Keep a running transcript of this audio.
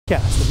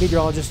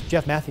meteorologist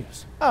Jeff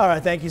Matthews. All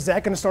right, thank you,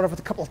 Zach. Going to start off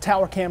with a couple of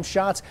tower cam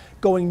shots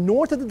going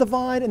north of the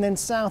divide and then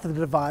south of the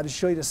divide to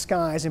show you the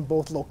skies in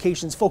both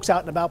locations. Folks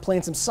out and about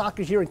playing some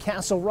soccer here in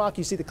Castle Rock.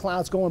 You see the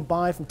clouds going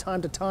by from time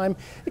to time.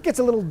 It gets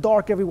a little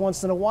dark every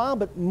once in a while,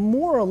 but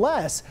more or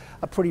less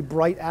a pretty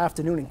bright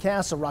afternoon in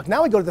Castle Rock.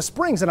 Now we go to the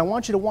Springs, and I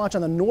want you to watch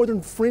on the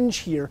northern fringe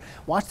here.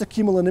 Watch the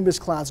cumulonimbus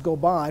clouds go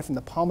by from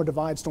the Palmer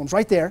Divide storms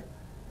right there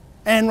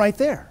and right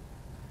there.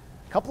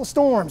 Couple of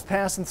storms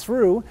passing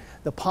through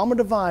the Palmer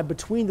Divide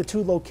between the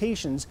two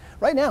locations.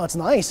 Right now it's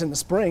nice in the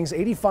Springs,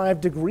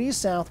 85 degrees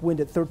south, wind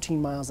at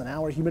 13 miles an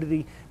hour,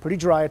 humidity pretty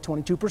dry at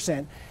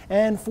 22%.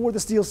 And for the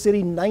Steel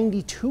City,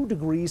 92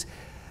 degrees,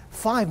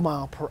 5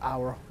 mile per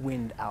hour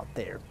wind out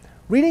there.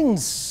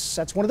 Readings,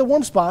 that's one of the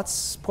warm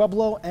spots,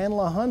 Pueblo and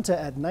La Junta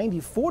at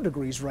 94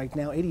 degrees right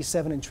now,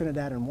 87 in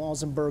Trinidad and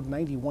Walsenburg,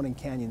 91 in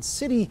Canyon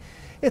City.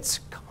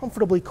 It's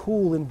comfortably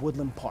cool in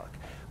Woodland Park.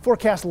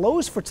 Forecast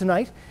lows for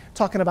tonight,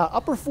 talking about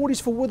upper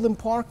 40s for Woodland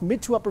Park,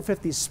 mid to upper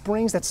 50s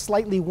Springs. That's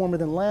slightly warmer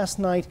than last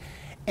night,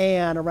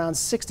 and around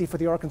 60 for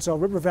the Arkansas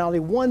River Valley.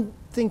 One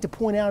thing to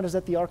point out is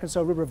that the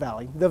Arkansas River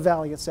Valley, the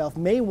valley itself,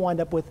 may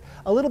wind up with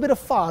a little bit of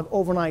fog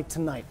overnight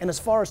tonight. And as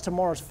far as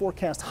tomorrow's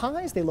forecast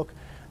highs, they look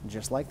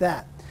just like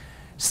that.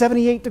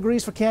 78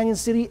 degrees for Canyon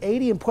City,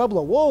 80 in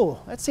Pueblo.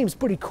 Whoa, that seems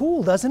pretty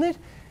cool, doesn't it?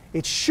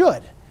 It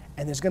should.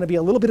 And there's going to be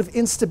a little bit of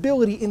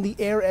instability in the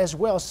air as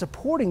well,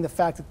 supporting the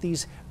fact that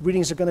these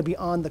readings are going to be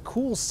on the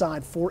cool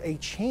side for a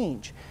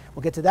change.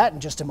 We'll get to that in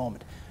just a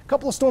moment. A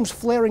couple of storms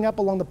flaring up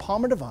along the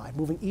Palmer Divide,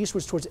 moving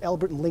eastwards towards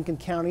Elbert and Lincoln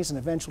counties and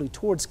eventually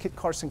towards Kit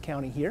Carson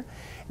County here.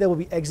 They will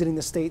be exiting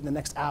the state in the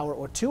next hour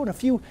or two, and a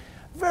few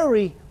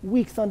very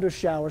weak thunder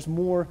showers,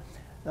 more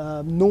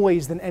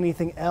noise than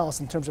anything else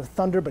in terms of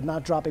thunder, but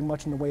not dropping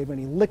much in the way of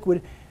any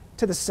liquid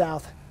to the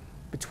south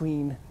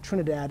between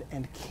Trinidad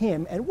and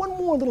Kim, and one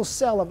more little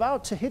cell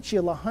about to hit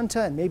you, La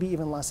Junta and maybe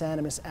even Los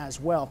Animas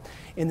as well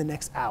in the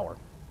next hour.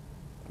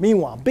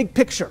 Meanwhile, big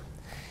picture.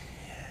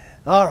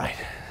 All right,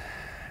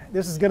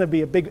 this is going to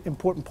be a big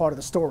important part of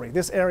the story,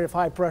 this area of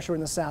high pressure in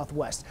the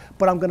southwest,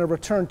 but I'm going to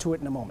return to it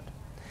in a moment,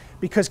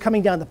 because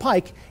coming down the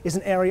pike is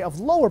an area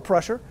of lower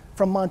pressure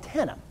from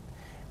Montana,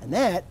 and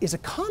that is a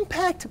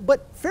compact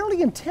but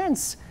fairly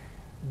intense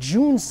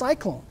June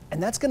cyclone,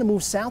 and that's going to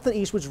move south and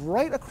eastwards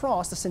right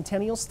across the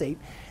Centennial State.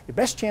 The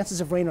best chances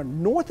of rain are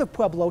north of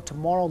Pueblo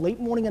tomorrow, late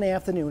morning and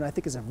afternoon. I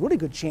think is a really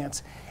good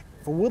chance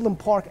for Woodland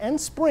Park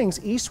and Springs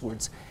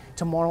eastwards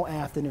tomorrow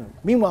afternoon.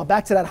 Meanwhile,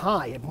 back to that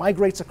high. It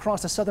migrates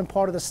across the southern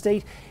part of the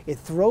state. It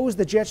throws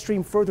the jet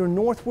stream further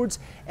northwards,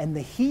 and the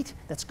heat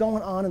that's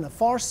going on in the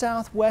far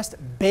southwest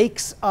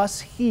bakes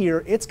us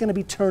here. It's going to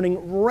be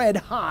turning red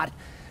hot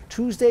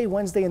Tuesday,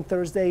 Wednesday, and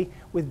Thursday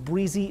with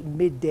breezy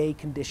midday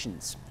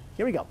conditions.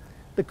 Here we go.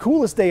 The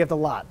coolest day of the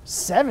lot,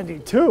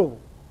 72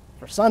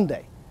 for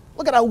Sunday.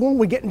 Look at how warm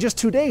we get in just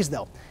 2 days,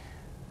 though.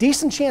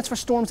 Decent chance for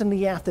storms in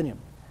the afternoon.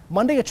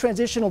 Monday, a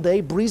transitional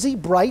day, breezy,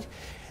 bright.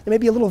 There may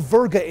be a little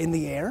virga in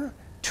the air.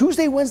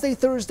 Tuesday, Wednesday,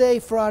 Thursday,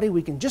 Friday,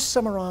 we can just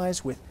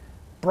summarize with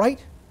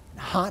bright and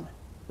hot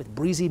with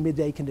breezy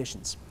midday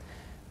conditions.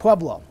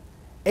 Pueblo,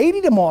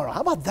 80 tomorrow.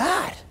 How about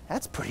that?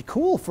 That's pretty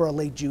cool for a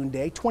late June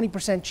day.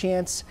 20%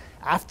 chance,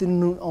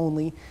 afternoon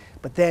only.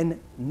 But then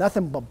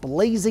nothing but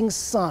blazing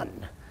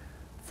sun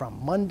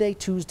from Monday,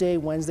 Tuesday,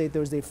 Wednesday,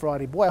 Thursday,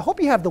 Friday. Boy, I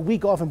hope you have the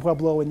week off in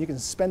Pueblo and you can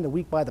spend the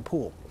week by the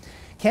pool.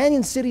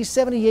 Canyon City,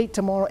 78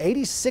 tomorrow,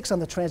 86 on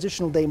the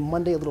transitional day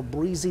Monday, a little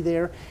breezy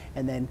there,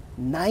 and then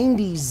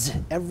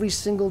 90s every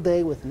single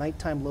day with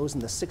nighttime lows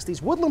in the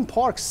 60s. Woodland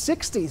Park,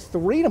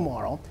 63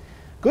 tomorrow.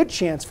 Good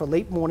chance for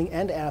late morning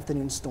and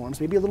afternoon storms.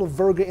 Maybe a little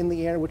virga in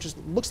the air, which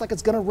looks like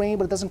it's going to rain,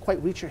 but it doesn't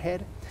quite reach your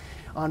head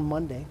on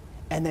Monday.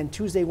 And then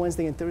Tuesday,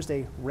 Wednesday, and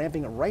Thursday,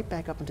 ramping it right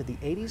back up into the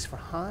 80s for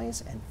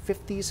highs and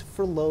 50s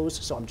for lows.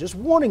 So I'm just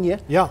warning you.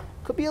 Yeah.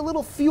 Could be a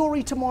little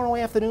fury tomorrow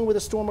afternoon with a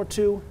storm or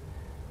two.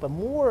 But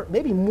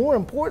maybe more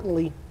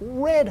importantly,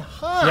 red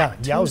hot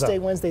Yeah, Tuesday,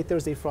 Wednesday,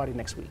 Thursday, Friday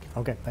next week.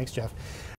 Okay, thanks, Jeff.